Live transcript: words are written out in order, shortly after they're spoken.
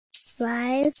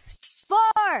5,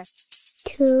 4,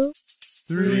 2,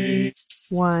 3,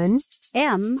 1.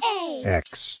 M,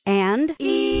 X. and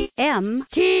E, M,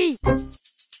 T.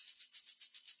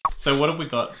 So what have we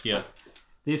got here?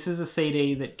 This is a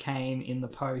CD that came in the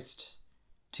post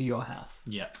to your house.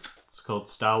 Yeah. It's called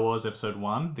Star Wars Episode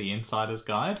 1, The Insider's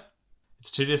Guide.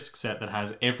 It's a 2-disc set that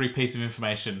has every piece of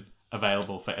information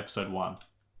available for Episode 1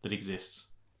 that exists.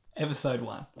 Episode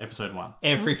 1. Episode 1.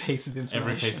 Every piece of information.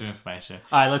 Every piece of information.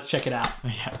 Alright, let's check it out.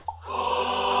 Yeah.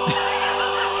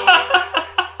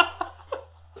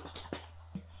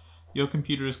 Your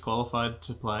computer is qualified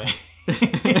to play.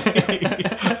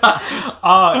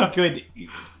 Oh, good.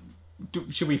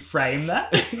 Should we frame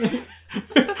that?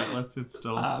 Let's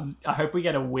install. I hope we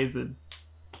get a wizard.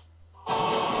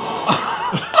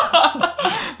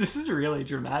 This is really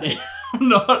dramatic. I'm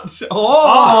not sure.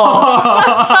 Oh,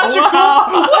 that's such a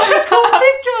cool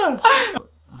picture.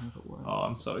 Oh,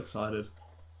 I'm so excited.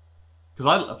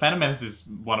 Because Phantom Menace is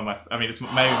one of my, it's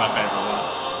maybe my favourite one.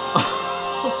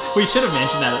 We should have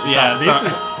mentioned that at the start.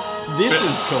 This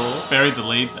is cool. Buried the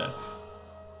lead there.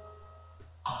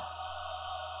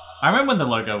 I remember when the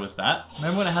logo was that.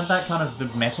 Remember when it had that kind of the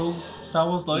metal Star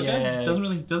Wars logo? Yeah. Does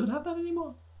it have that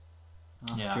anymore?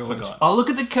 Yeah, George. I forgot. Oh,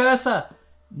 look at the cursor.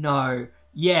 No.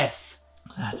 Yes.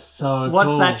 That's so What's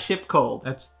cool. that ship called?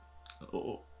 That's...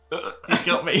 Oh, it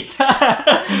got me.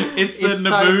 It's the It's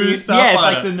Naboo so yeah, it's Starfighter.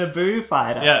 like the Naboo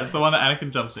fighter. Yeah, it's the one that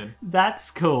Anakin jumps in. That's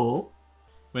cool.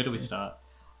 Where do we start?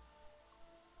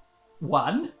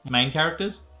 1. Main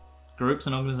characters, groups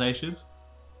and organizations,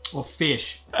 Or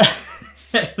fish.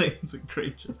 aliens and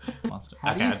creatures. Monster.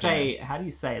 How do you say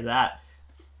that?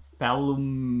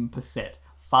 Phalumpacet.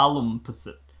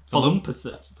 Phalumpacet.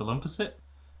 Phalumpacet. Phalumpacet?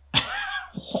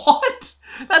 What?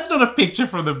 That's not a picture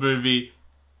from the movie.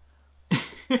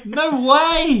 No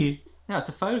way! No, it's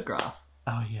a photograph.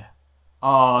 Oh, yeah.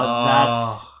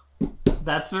 Oh,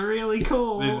 that's really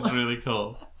cool. This is really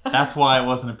cool. That's why it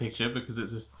wasn't a picture, because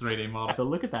it's a 3D model. But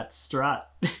look at that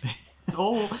strut. It's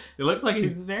all. It looks like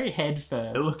He's very head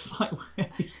first. It looks like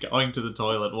he's going to the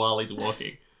toilet while he's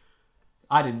walking.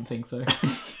 I didn't think so.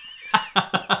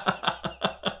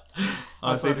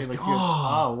 I see this.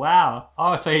 Oh, wow.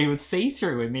 Oh, so he was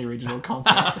see-through in the original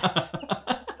concept.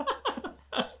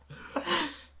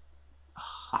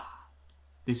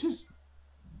 This is...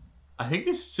 I think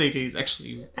this CD is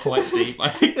actually quite deep. I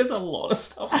think there's a lot of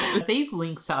stuff. Are these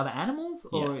links to other animals?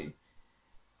 Or... Yeah.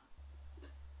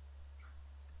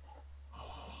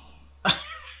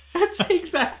 It's the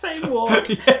exact same walk.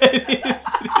 Yeah, it is.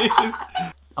 It is.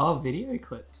 Oh, video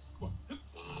clip.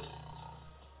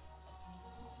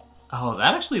 Oh,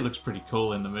 that actually looks pretty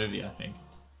cool in the movie, I think.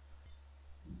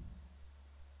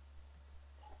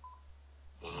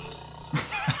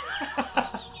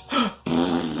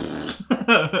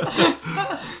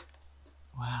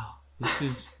 Wow.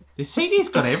 This CD's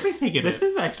got everything in it. This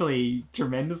is actually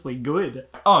tremendously good.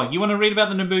 Oh, you want to read about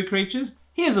the Naboo creatures?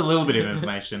 Here's a little bit of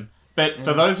information. But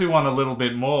for those who want a little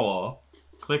bit more,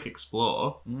 click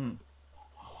explore. Mm.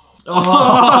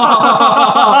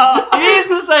 Oh, it is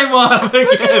the same one. Look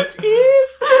at its ears.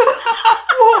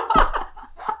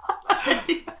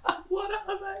 What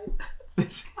are they?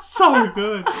 This is so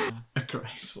good. A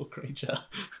graceful creature.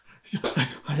 Look at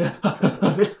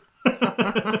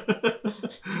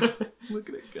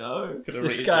it go.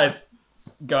 This guy's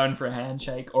going for a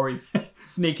handshake, or he's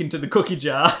sneaking to the cookie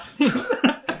jar.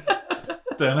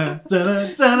 Dun,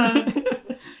 dun, dun.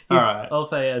 All right.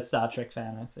 Also a Star Trek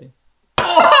fan, I see.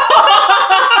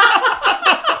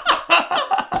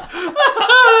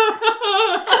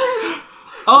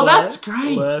 Oh, that's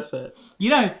great. Worth it. You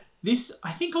know,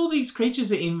 I think all these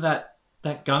creatures are in that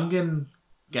Gungan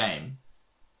game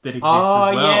that exists as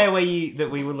well. Yeah,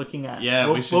 that we were looking at. Yeah,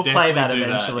 we'll play that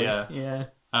eventually. Yeah.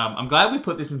 I'm glad we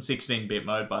put this in 16-bit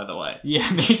mode, by the way.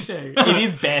 Yeah, me too. It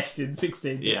is best in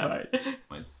 16-bit mode.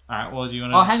 Alright, well, do you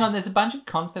want to... Oh, hang on. There's a bunch of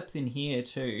concepts in here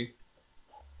too.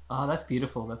 Oh, that's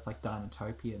beautiful. That's like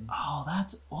Dinotopian. Oh,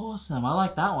 that's awesome. I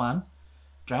like that one.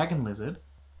 Dragon lizard.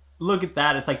 Look at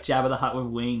that. It's like Jabba the Hutt with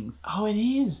wings. Oh, it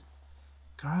is.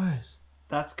 Gross.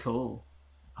 That's cool.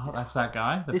 Oh, that's that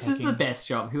guy. This is the best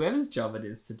job. Whoever's job it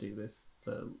is to do this,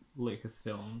 the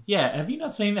Lucasfilm. Yeah, have you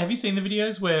seen the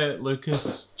videos where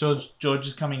George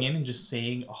is coming in and just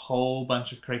seeing a whole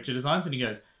bunch of creature designs and he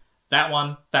goes, that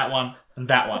one, and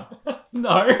that one.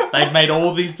 No. They've made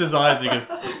all these designs. He goes,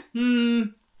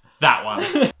 that one.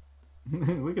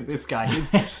 Look at this guy.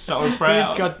 He's so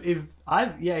proud. He's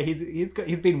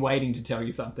been waiting to tell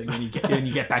you something when you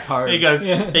get back home. He goes,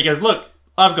 look,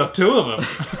 I've got 2 of them.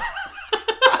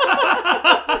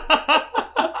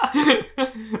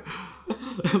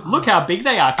 Look how big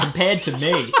they are compared to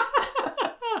me.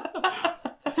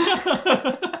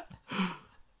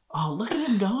 Oh, look at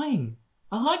him going.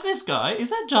 I like this guy. Is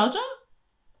that Jar Jar?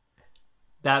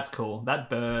 That's cool. That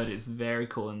bird is very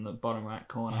cool in the bottom right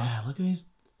corner. Yeah, look at his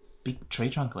big tree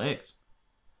trunk legs.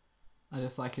 I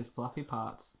just like his fluffy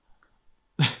parts.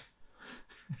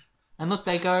 And look,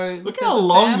 they go... Look there's how a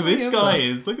long family this of guy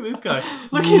them. is. Look at this guy.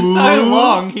 Look, he's so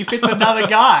long, he fits another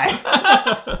guy.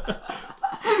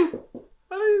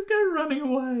 Oh, he's going running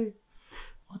away.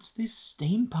 What's this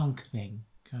steampunk thing?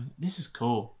 This is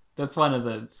cool. That's one of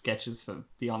the sketches for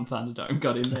Beyond Thunderdome.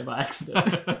 Got in there by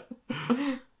accident.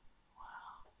 Wow.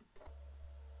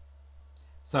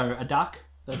 So, a duck?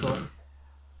 They call it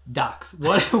ducks.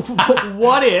 What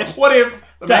if... What if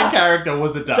the main Ducks. character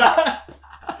was a duck?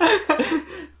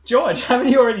 George, haven't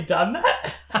you already done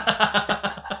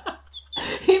that?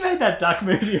 He made that duck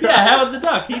movie, right? Yeah, Howard the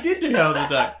Duck. He did do Howard the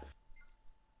Duck.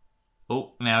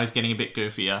 Oh, now he's getting a bit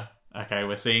goofier. Okay,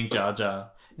 we're seeing Jar Jar.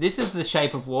 This is the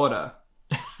shape of water.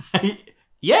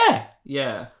 Yeah.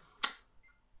 Yeah.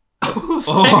 Oh,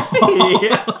 sexy.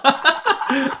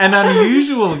 An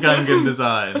unusual Gungan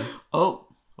design. Oh.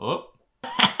 Oh.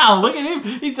 Wow, look at him.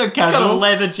 He's so casual. Got a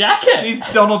leather jacket. He's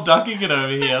Donald Ducking it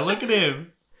over here. Look at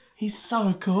him. He's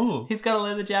so cool. He's got a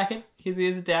leather jacket. His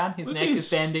ears are down. His Look neck at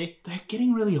is bendy. They're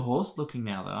getting really horse looking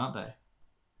now, though, aren't they?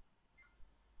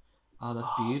 Oh, that's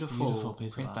beautiful. Beautiful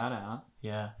piece of Print art. that out.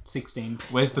 Yeah. 16.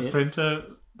 Where's the bit. printer?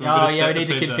 Oh, yeah, we need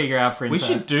to configure our printer. We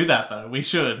should do that, though. We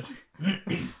should.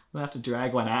 We'll have to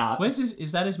drag one out. Where's his...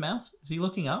 Is that his mouth? Is he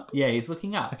looking up? Yeah, he's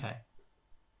looking up. Okay.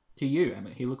 To you,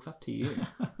 Emmett. He looks up to you.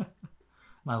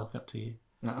 I look up to you.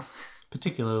 No.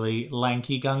 Particularly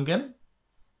lanky Gungan.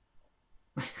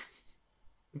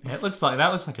 Yeah, it looks like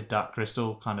that looks like a dark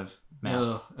crystal kind of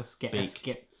mouth. Ugh,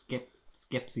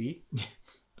 skepsy.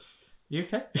 You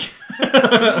okay?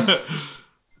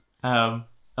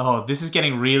 Oh, this is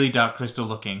getting really dark crystal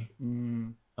looking.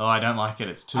 Mm. Oh, I don't like it.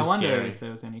 It's too I wonder scary. if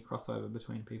there was any crossover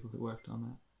between people who worked on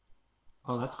that.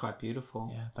 Oh, that's quite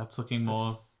beautiful. Yeah, that's looking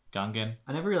more Gungan.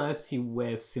 I never realised he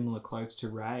wears similar clothes to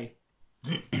Ray.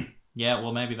 Yeah,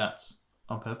 well, maybe that's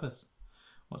on purpose.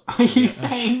 What's the Are you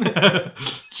saying that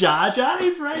Jar Jar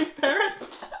is Ray's parents?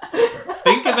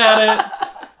 Think about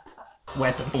it.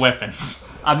 Weapons. Weapons.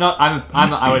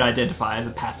 I would identify as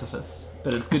a pacifist,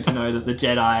 but it's good to know that the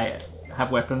Jedi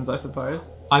have weapons, I suppose.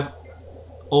 I've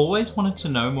always wanted to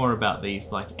know more about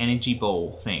these like energy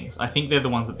ball things. I think they're the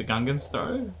ones that the Gungans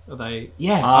throw. Are they?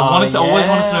 Yeah, always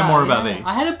wanted to know more about these.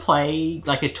 I had a play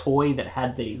like a toy that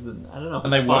had these, and I don't know if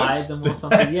And I they fired worked? them or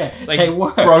something. Yeah, They they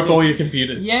worked. broke all your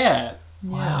computers. Yeah.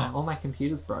 Wow. Yeah, all my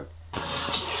computers broke.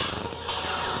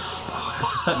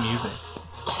 What's that music?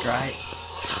 Great.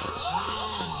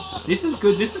 This is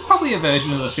good. This is probably a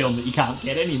version of the film that you can't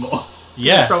get anymore.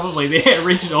 Yeah. It's probably the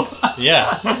original.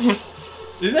 Yeah.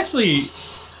 It's actually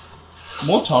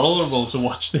more tolerable to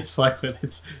watch this. Like when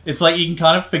it's like you can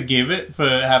kind of forgive it for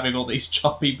having all these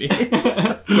choppy bits.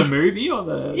 The movie or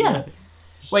the... Yeah.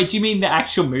 Wait, do you mean the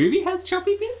actual movie has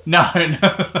choppy bits? No.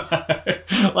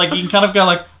 Like you can kind of go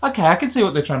like, okay, I can see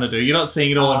what they're trying to do. You're not seeing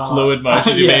it all in fluid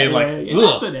motion. You're being like,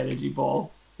 that's an energy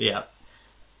ball. yeah.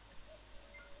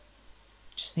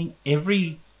 Just think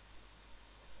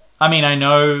I mean, I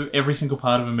know every single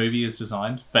part of a movie is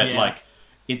designed, but like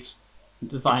it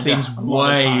Designed seems a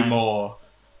lot of way times. more.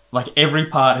 Like every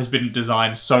part has been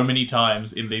designed so many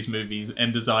times in these movies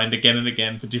and designed again and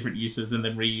again for different uses and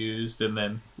then reused and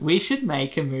then... We should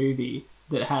make a movie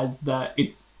that has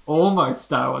it's almost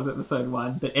Star Wars Episode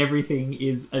 1, but everything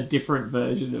is a different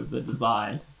version of the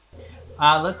design.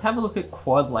 Let's have a look at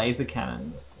quad laser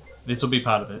cannons. This will be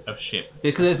part of a ship.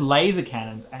 Because there's laser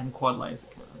cannons and quad laser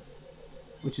cannons.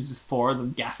 Which is just 4 of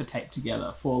them gaffer taped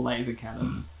together. 4 laser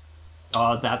cannons.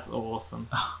 Oh, that's awesome.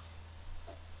 I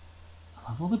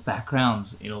love all the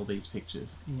backgrounds in all these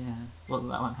pictures. Yeah. Well,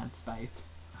 that one had space.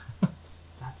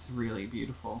 That's really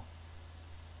beautiful.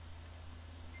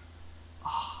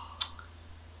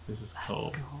 This is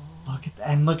cool. That's cool. Look at that.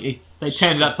 And look, They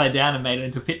turned it upside down and made it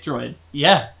into a pit droid.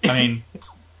 Yeah, I mean,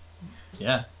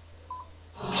 yeah.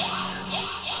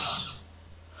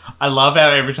 I love how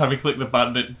every time you click the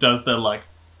button, it does the like,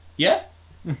 yeah.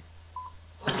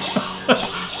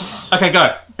 Okay,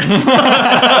 go.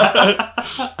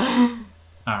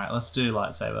 All right, let's do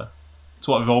lightsaber. It's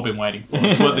what we've all been waiting for.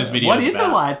 It's what this video What is is a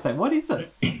about. lightsaber? What is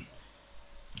it?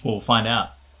 We'll find out.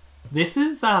 This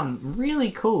is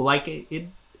really cool. Like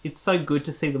it's so good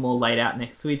to see them all laid out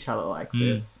next to each other like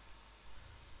this.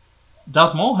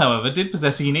 Darth Maul, however, did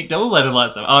possess a unique double-bladed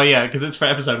lightsaber. Oh yeah, because it's for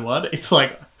episode 1. It's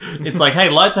like, hey,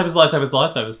 lightsabers, lightsabers,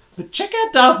 lightsabers. But check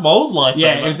out Darth Maul's lightsaber.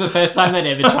 Yeah, it was the first time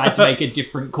they'd ever tried to make a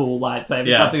different cool lightsaber.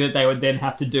 Yeah. Something that they would then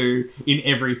have to do in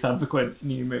every subsequent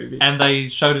new movie. And they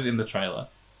showed it in the trailer.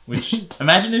 Which,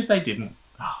 imagine if they didn't.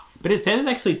 But it says it's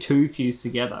actually 2 fused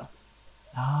together.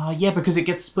 Yeah, because it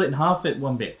gets split in half at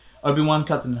one bit. Obi-Wan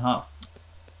cuts it in half.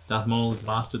 Darth Maul has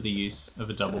mastered the use of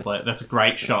a double blade. That's a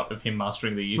great shot of him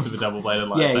mastering the use of a double-bladed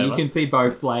lightsaber. Yeah, you can see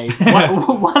both blades.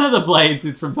 One of the blades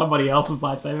is from somebody else's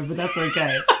lightsaber, but that's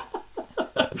okay.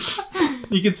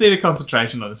 You can see the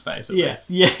concentration on his face. Yeah,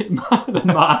 the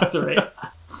mastery.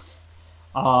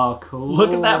 Oh, cool.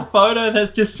 Look at that photo.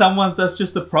 That's just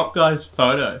the prop guy's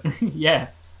photo. Yeah,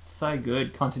 so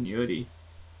good. Continuity.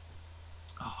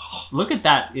 Look at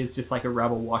that, is just like a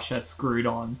rubber washer screwed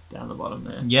on down the bottom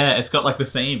there. Yeah, it's got like the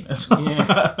seam as well.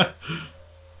 Yeah.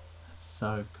 That's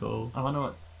so cool. I wonder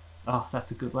what... Oh,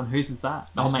 that's a good one. Whose is that?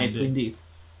 Mace Oh, Mace Windu. Windy's.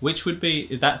 Which would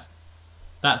be... That's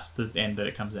the end that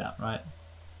it comes out, right?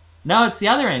 No, it's the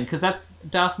other end, because that's...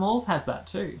 Darth Maul's has that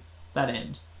too. That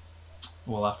end.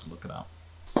 We'll have to look it up.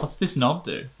 What's this knob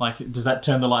do? Like, does that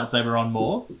turn the lightsaber on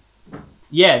more?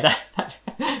 Yeah,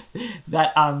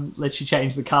 that lets you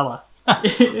change the colour.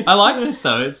 I like this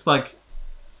though. It's like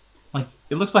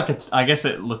it looks like I guess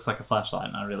it looks like a flashlight,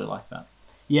 and I really like that.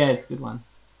 Yeah, it's a good one.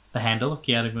 The handle of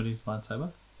Ki-Adi Mudi's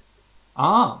lightsaber.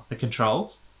 Oh, The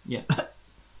controls. yeah.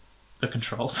 The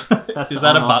controls. That's Is the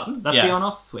that a on-off- button? That's Yeah. the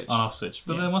on-off switch. On-off switch.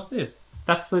 But Yeah. then what's this?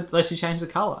 That's the lets you change the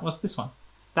colour. What's this one?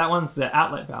 That one's the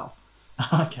outlet valve.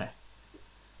 Okay.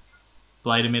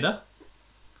 Blade emitter.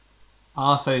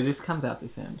 Oh, so this comes out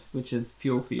this end, which is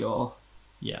fuel for your...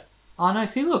 Yeah. Oh, no,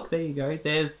 see, look, there you go.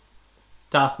 There's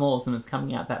Darth Maul's, and it's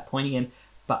coming out that pointy end.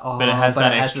 But it has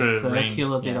that a extra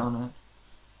circular ring, bit yeah. on it.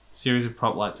 Series of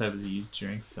prop lightsabers are used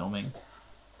during filming.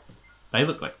 They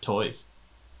look like toys.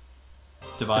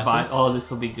 Devices. Oh, this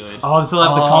will be good. Oh, this will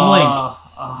have the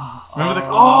comlink. Remember the...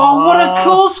 Oh, what a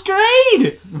cool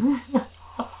screen!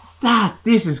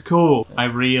 This is cool. I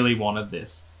really wanted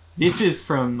this. This is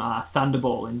from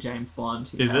Thunderball in James Bond.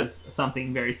 He Is it? has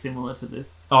something very similar to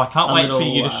this. Oh, I can't A wait for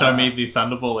little, you to show me the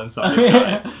Thunderball inside this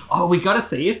guy. Oh, we got to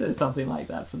see if there's something like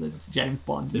that for the James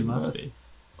Bond There universe. must be.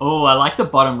 Oh, I like the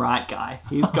bottom right guy.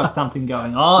 He's got something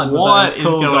going on. What with is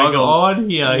those cool going goggles. on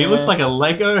here? He Yeah. looks like a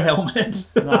Lego helmet.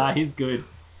 Nah, he's good.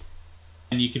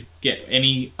 And you could get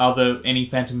any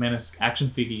Phantom Menace action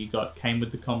figure you got came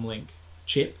with the comlink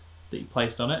chip that you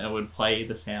placed on it, and it would play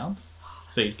the sound.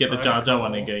 So you get the So Jar Jar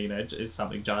one and cool. go, you know, it's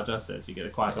something Jar Jar says. You get a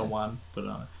Qui-Gon one, put it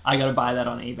on it. I got to buy that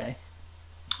on eBay.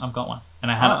 I've got one, and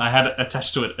I had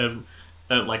attached to it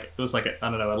like it was like a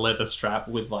leather strap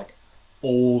with like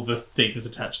all the things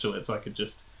attached to it, so I could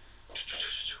just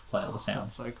play all the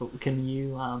sounds. That's so cool. Can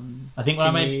you I think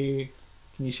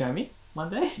can you show me one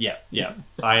day? Yeah.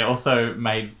 I also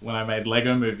made when I made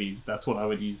Lego movies. That's what I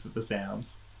would use for the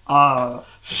sounds. Oh,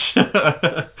 that's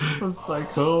so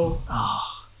cool.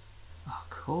 Oh, Oh,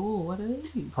 cool. What are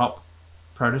these? prop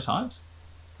prototypes.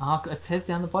 Oh, it says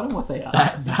down the bottom what they are.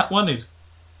 That one is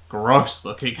gross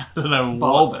looking. I don't know It's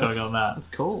what's bulbous. going on there. That's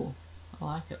cool. I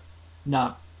like it.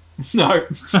 No. No.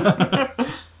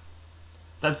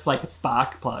 That's like a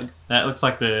spark plug. That looks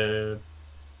like the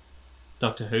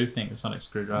Doctor Who thing, the sonic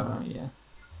screwdriver. Oh, yeah.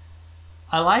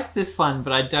 I like this one,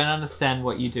 but I don't understand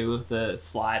what you do with the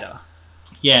slider.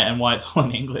 Yeah, and why it's all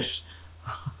in English.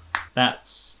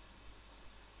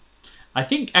 I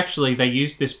think actually they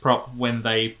used this prop when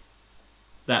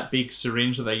that big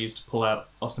syringe that they used to pull out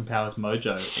Austin Powers'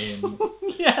 mojo in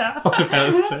Yeah. Austin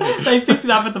Powers 2. They picked it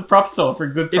up at the prop store for a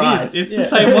good price. It is. It's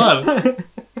the same one.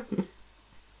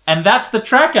 And that's the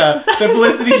tracker that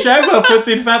Felicity Shagwell puts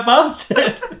in Fat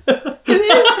Bastard.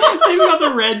 They've got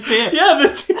the red tip.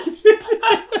 Yeah,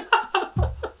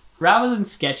 Rather than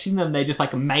sketching them, they just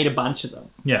like made a bunch of them.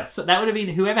 yeah, So that would have been,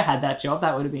 whoever had that job,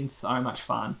 that would have been so much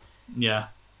fun. yeah.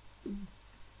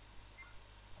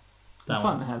 This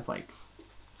one has like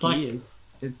like- ears.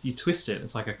 You twist it.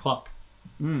 It's like a clock.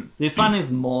 This one is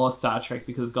more Star Trek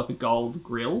because it's got the gold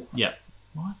grill. Yeah.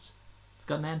 What? It's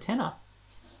got an antenna.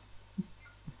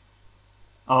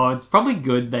 Oh, it's probably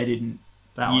good they didn't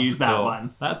That use one's that cool.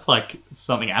 one. That's like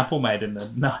something Apple made in the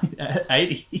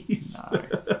 80s. No.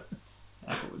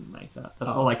 Apple wouldn't make that. That's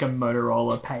more like a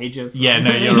Motorola pager. Yeah,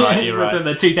 no, you're right, you're right. From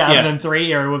the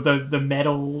 2003 era with the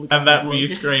metal. And that view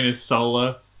screen is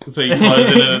solar, so you close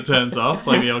it and it turns off,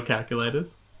 like the old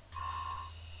calculators.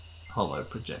 Hollow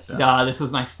projector. Nah, this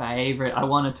was my favourite. I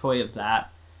want a toy of that.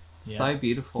 It's Yeah. so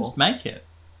beautiful. Just make it.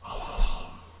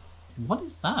 What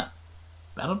is that?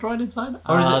 battle droid inside?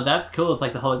 Or is it? That's cool. It's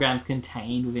like the hologram's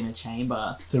contained within a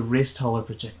chamber. It's a wrist holo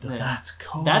projector. Yeah. That's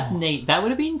cool. That's neat. That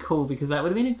would have been cool because that would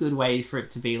have been a good way for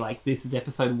it to be like, this is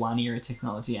episode 1 era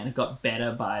technology and it got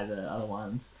better by the other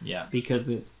ones. Yeah. Because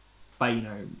by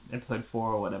episode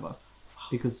 4 or whatever.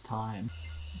 Because time.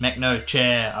 Mech, no,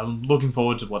 chair. I'm looking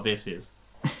forward to what this is.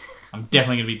 I'm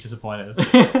definitely going to be disappointed.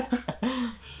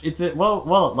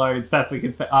 While it loads, perhaps we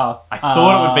can spend. I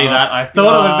thought it would be that. I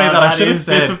thought it would be that. I should have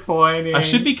said. Disappointing. I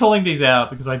should be calling these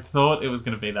out because I thought it was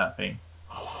going to be that thing.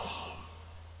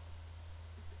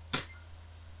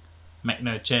 Mech,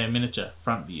 no, chair, miniature,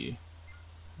 front view.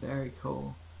 Very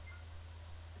cool.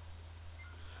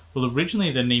 Well,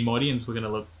 originally the Neimoidians were going to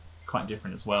look quite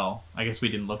different as well. I guess we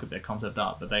didn't look at their concept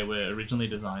art, but they were originally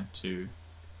designed to...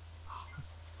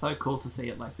 It's so cool to see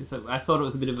it like this. I thought it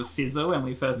was a bit of a fizzle when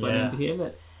we first went into here,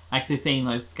 but actually seeing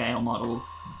those scale models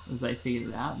as they figured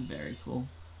it out, very cool.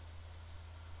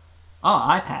 Oh,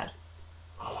 iPad.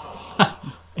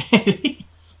 It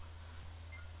is.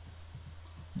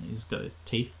 He's got his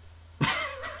teeth.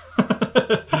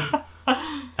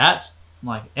 That's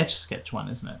like Etch-a-Sketch one,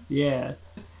 isn't it? Yeah.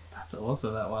 That's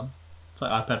also that one. It's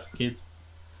like iPad for kids.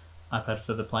 iPad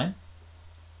for the plane.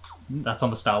 That's on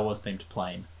the Star Wars themed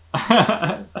plane.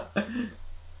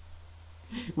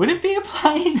 Would it be a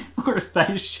plane or a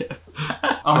spaceship?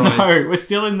 Oh Droids. no, we're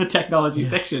still in the technology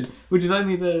section, which is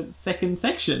only the second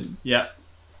section. Yeah.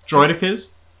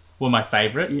 Droidicas were my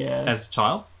favourite Yeah. as a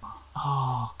child.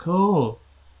 Oh, cool.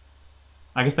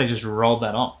 I guess they just rolled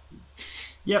that on.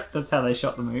 Yep, that's how they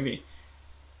shot the movie.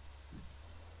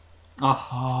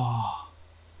 Oh.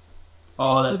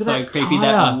 Oh, that's Look so at that creepy.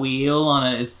 tire. That wheel on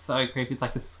it is so creepy. It's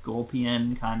like a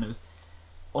scorpion kind of.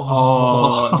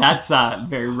 Oh, that's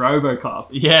very RoboCop.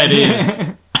 Yeah, it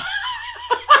is.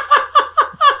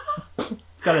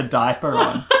 It's got a diaper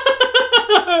on.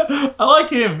 I like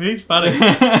him. He's funny.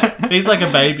 He's like a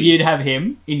baby. You'd have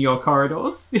him in your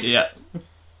corridors. Yeah.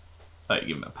 Oh, you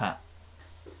give him a pat.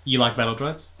 You like battle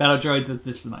droids? Battle droids are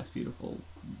just the most beautiful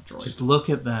droids. Just look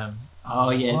at them.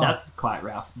 Oh yeah, wow. That's quite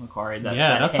Ralph McQuarrie.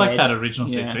 That's like that original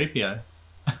Yeah.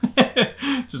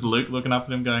 C-3PO. Just Luke looking up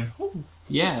at him going, oh,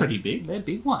 Yeah, he's pretty big. They're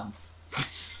big ones.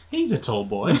 He's a tall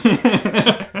boy.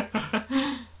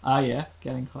 Oh yeah,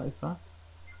 getting closer.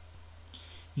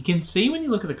 You can see when you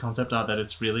look at the concept art that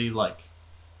it's really like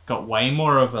got way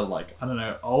more of a like, I don't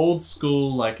know, old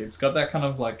school, like it's got that kind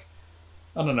of like,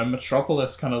 I don't know,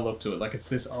 Metropolis kind of look to it. Like it's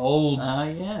this old,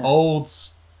 Yeah. old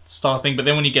style thing. But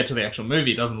then when you get to the actual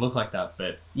movie, it doesn't look like that.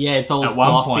 But Yeah, it's all at one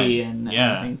glossy point, and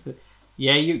yeah. things. But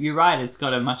yeah, you're right. It's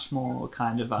got a much more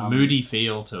kind of moody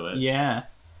feel to it. Yeah.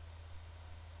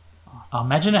 Oh,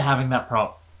 imagine it having that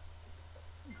prop.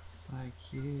 It's so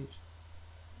cute.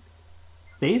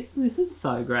 This is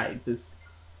so great.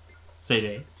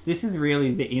 CD. This is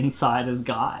really the insider's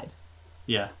guide.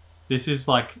 Yeah. This is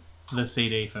like the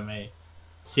CD for me.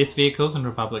 Sith vehicles and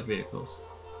Republic vehicles.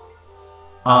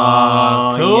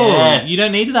 Oh, cool. yes. You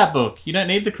don't need that book. You don't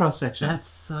need the cross section. That's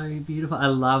so beautiful. I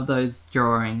love those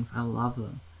drawings. I love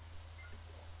them.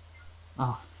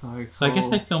 Oh, so cool. So I guess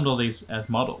they filmed all these as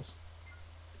models.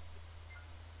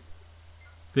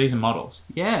 These are models.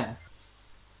 Yeah.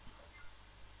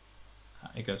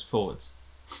 It goes forwards.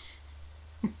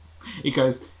 It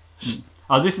goes...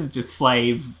 Oh, this is just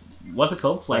Slave... What's it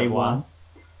called? Slave 1.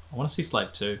 I want to see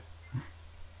Slave 2.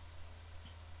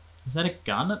 Is that a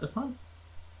gun at the front?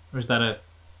 Or is that a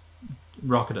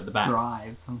rocket at the back?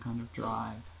 Drive. Some kind of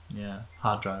drive. Yeah,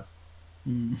 hard drive.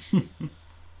 Mm.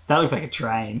 That looks like a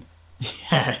train.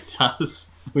 Yeah, it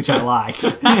does. Which I like.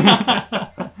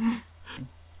 I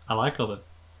like all the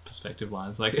perspective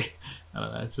lines. Like, I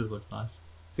don't know, it just looks nice.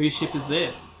 Whose ship is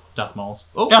this? Darth Maul's.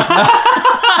 Oh!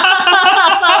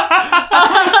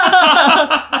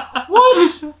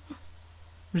 What?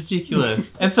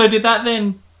 Ridiculous. And so did that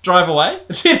then drive away?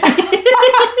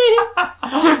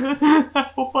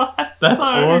 What? That's so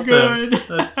awesome. Good.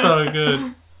 That's so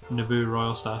good. Naboo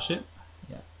Royal Starship.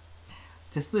 Yeah.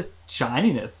 Just the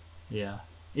shininess. Yeah.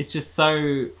 It's just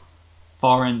so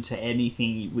foreign to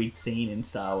anything we'd seen in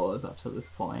Star Wars up to this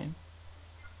point.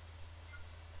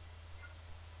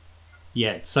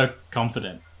 Yeah, it's so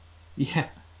confident. Yeah.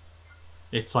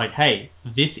 It's like, hey,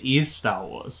 this is Star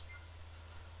Wars.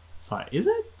 It's like, is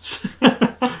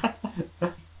it?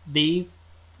 These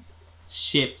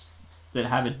ships that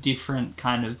have a different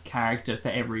kind of character for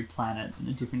every planet and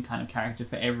a different kind of character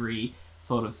for every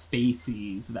sort of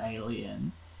species of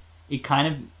alien, it kind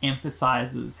of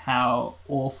emphasizes how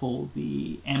awful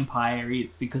the Empire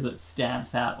is because it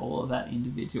stamps out all of that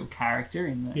individual character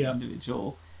in the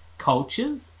individual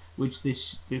cultures, which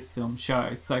this film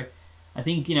shows. So I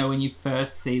think, you know, when you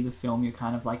first see the film, you're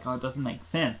kind of like, oh, it doesn't make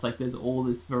sense. Like, there's all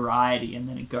this variety, and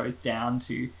then it goes down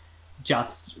to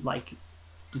just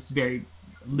very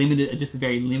limited, just a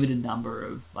very limited number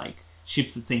of, like,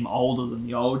 ships that seem older than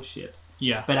the old ships.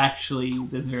 Yeah. But actually,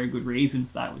 there's a very good reason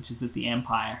for that, which is that the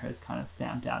Empire has kind of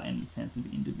stamped out any sense of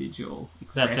individual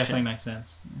expression. That definitely makes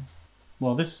sense. Yeah.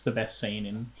 Well, this is the best scene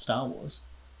in Star Wars.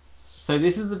 So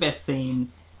this is the best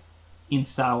scene in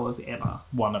Star Wars ever.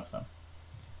 One of them.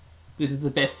 This is the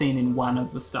best scene in one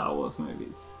of the Star Wars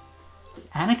movies.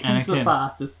 Anakin's the Anakin.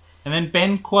 fastest. And then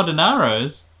Ben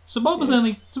Quadinaro's. So Bob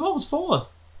was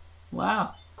fourth.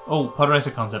 Wow. Oh, pod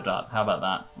racer concept art. How about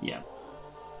that? Yeah.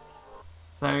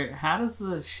 So how does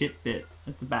the ship bit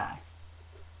at the back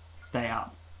stay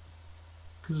up?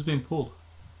 Because it's been pulled.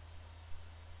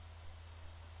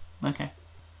 Okay.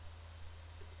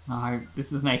 No,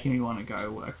 this is making me want to go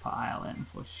work for ILM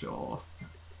for sure.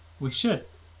 We should.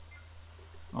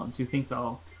 Well, do you think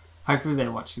they'll... Hopefully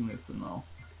they're watching this and they'll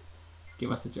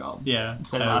give us a job. Yeah.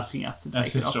 Instead of asking us to take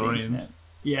as it off the historians. internet.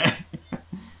 Yeah.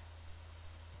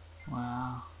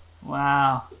 Wow.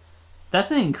 Wow.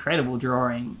 That's an incredible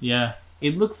drawing. Yeah.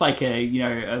 It looks like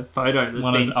a photo that's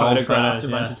One of been those old photographed photos, a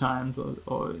bunch yeah. of times,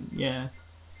 or yeah.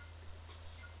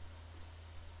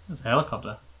 That's a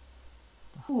helicopter.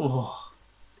 Oh.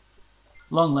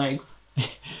 Long legs.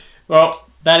 Well,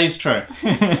 that is true.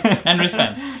 And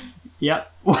wristbands.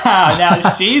 Yep. Wow.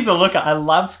 Now she's a looker. I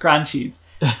love scrunchies.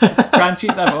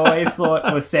 Scrunchies I've always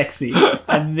thought were sexy,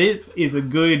 and this is a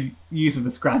good use of a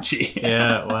scrunchie.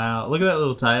 Yeah. Wow. Look at that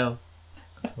little tail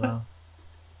as well.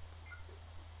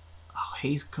 Oh,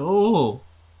 he's cool.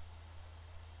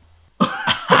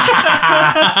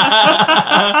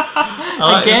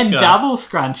 I like Again, this guy. double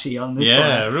scrunchie on this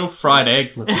Yeah, one. real fried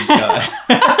egg looking guy.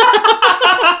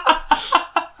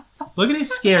 Look at his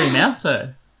scary mouth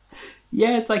though.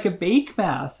 Yeah, it's like a beak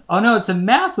mouth. Oh no, it's a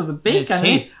mouth with a beak. Yeah, it's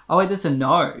teeth. Oh wait, that's a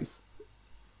nose.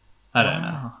 I don't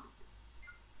know.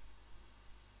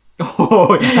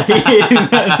 Oh,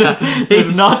 he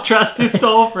does not trust his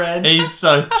tall friend. He's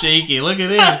so cheeky. Look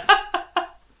at him.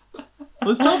 Well,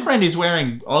 his tall friend is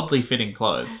wearing oddly fitting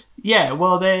clothes. Yeah,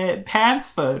 well, they're pants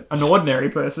for an ordinary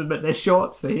person, but they're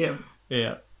shorts for him.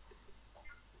 Yeah.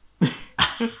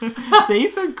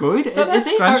 These are good. Is that that Are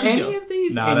scrunchy any girl? of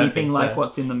these No, I don't anything think like so.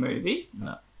 what's in the movie?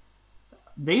 No.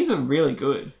 These are really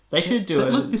good. They should do But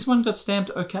it. look, this one got stamped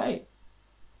okay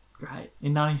Great.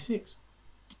 in 96.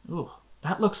 Ooh,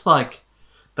 that looks like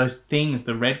those things,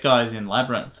 the red guys in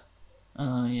Labyrinth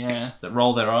Oh, yeah. that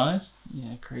roll their eyes,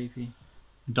 Yeah, creepy.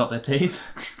 dot their T's.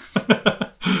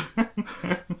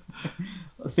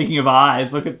 Speaking of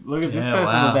eyes, look at this Yeah, person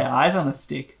wow. with their eyes on a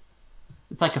stick.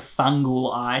 It's like a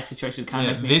fungal eye situation. It kind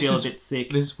of Yeah, makes me this feel is- a bit sick.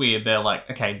 This is weird. They're like,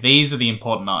 okay, these are the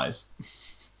important eyes.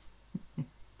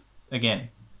 Again,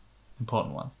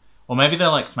 important ones. Or maybe they're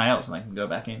like snails and they can go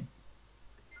back in.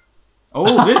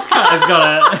 Oh, this guy's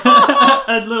got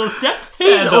a little step to He's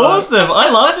stand on. awesome. I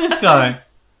love this guy.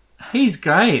 He's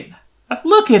great.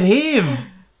 Look at him.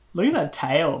 Look at that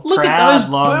tail. Look Proud, at those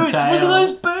long boots. tail. Look at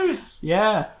those boots.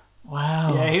 Yeah.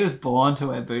 Wow. Yeah, he was born to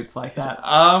wear boots like His that.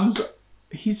 arms.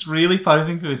 He's really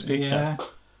posing for this picture. Yeah.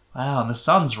 Wow, and the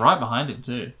sun's right behind him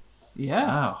too. Yeah.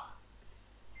 Wow.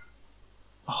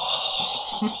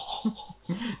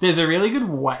 There's a really good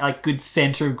good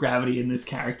center of gravity in this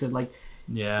character. Like,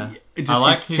 Yeah. just I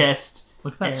like his his- chest.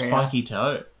 Look at that area. spiky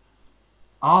toe.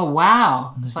 Oh,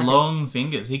 wow. And his It's like long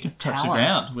fingers. He could touch the talon.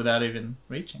 ground without even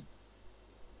reaching.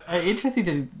 interesting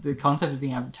to the concept of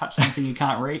being able to touch something you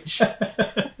can't reach.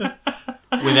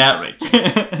 Without reaching.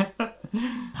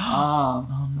 Oh,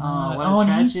 what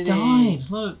a and tragedy. he's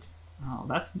died. Look. Oh,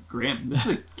 that's grim. This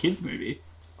is a kid's movie.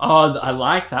 Oh, I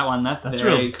like that one. That's That's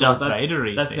very real cool. Darth That's,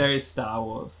 Vader-y that's thing. very Star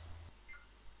Wars.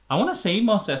 I want to see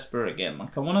Mos Espa again.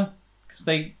 Like, I want to... Because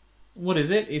they... What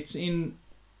is it? It's in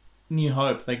New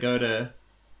Hope. They go to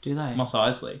Do they? Mos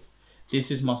Eisley. This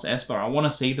is Mos Espa. I want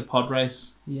to see the pod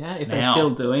race. Yeah, if Now. they're still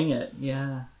doing it.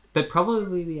 Yeah. But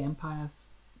probably the Empire's,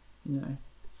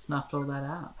 snuffed all that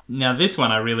out. Now, this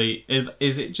one I really...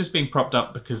 Is it just being propped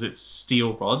up because it's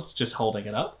steel rods just holding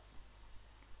it up?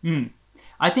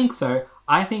 I think so.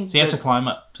 I think So you have that- to climb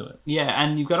up to it. Yeah,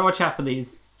 and you've got to watch out for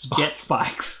these jet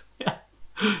Spikes.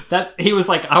 spikes. He was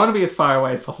like, I want to be as far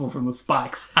away as possible from the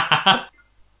spikes.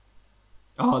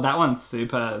 Oh, that one's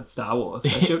super Star Wars.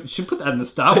 I should put that in a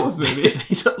Star Wars movie.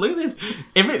 Look at this.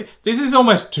 This is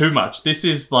almost too much. This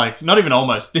is like... Not even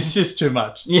almost. This is just too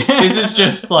much. Yeah. This is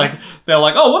just like... They're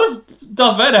like, oh, what if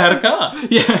Darth Vader had a car?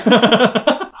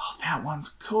 Yeah. Oh, that one's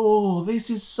cool. This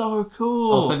is so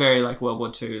cool. Also very like World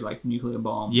War II, like nuclear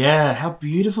bomb. Yeah, how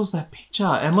beautiful is that picture?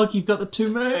 And look, you've got the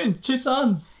two moons, two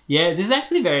suns. Yeah, this is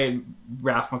actually very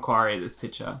Ralph McQuarrie, this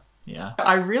picture. Yeah.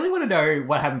 I really want to know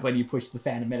what happens when you push the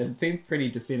Phantom Menace. It seems pretty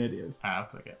definitive. I'll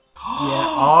click it. Yeah.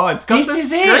 Oh, it's got This the is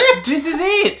script. it! This is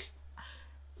it!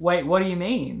 Wait, what do you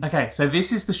mean? Okay, so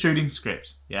this is the shooting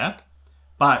script, yeah?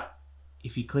 But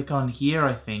if you click on here,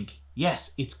 I think,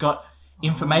 yes, it's got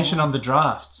information on the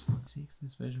drafts.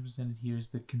 This version presented here is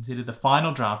considered the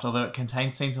final draft, although it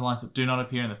contains scenes and lines that do not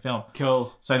appear in the film.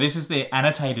 Cool. So this is the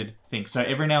annotated thing. So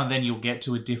every now and then you'll get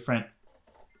to a different...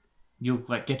 You'll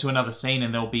like get to another scene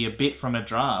and there'll be a bit from a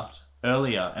draft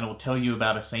earlier and it will tell you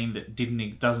about a scene that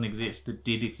doesn't exist, that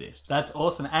did exist. That's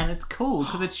awesome. And it's cool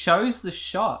because it shows the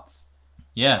shots.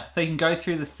 Yeah. So you can go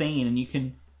through the scene and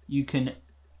you can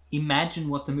imagine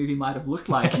what the movie might have looked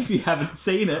like if you haven't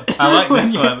seen it. I like when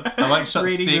this you're one. I like shot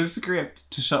reading 6 the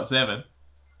script. to shot 7.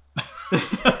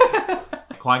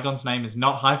 Qui-Gon's name is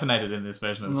not hyphenated in this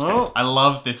version of the script. Nope. I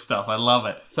love this stuff. I love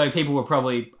it. So people were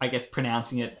probably, I guess,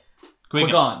 pronouncing it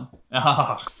Qui-Gon. Qui-Gon.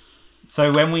 Oh.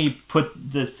 So when we put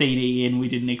the CD in, we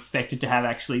didn't expect it to have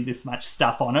actually this much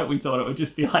stuff on it. We thought it would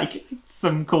just be like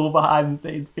some cool behind the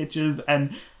scenes pictures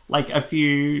and like a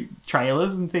few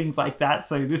trailers and things like that.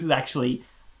 So this is actually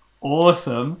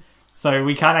awesome. So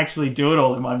we can't actually do it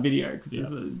all in one video because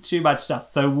there's too much stuff.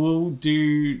 So we'll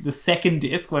do the second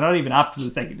disc. We're not even up to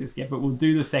the second disc yet, but we'll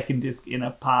do the second disc in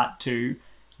a part 2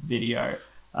 video.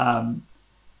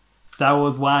 Star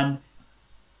Wars 1,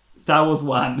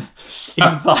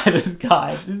 Insider's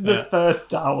Guide. This is the first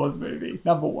Star Wars movie,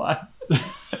 number 1.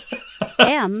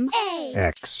 M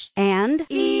X and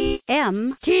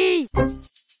EMT.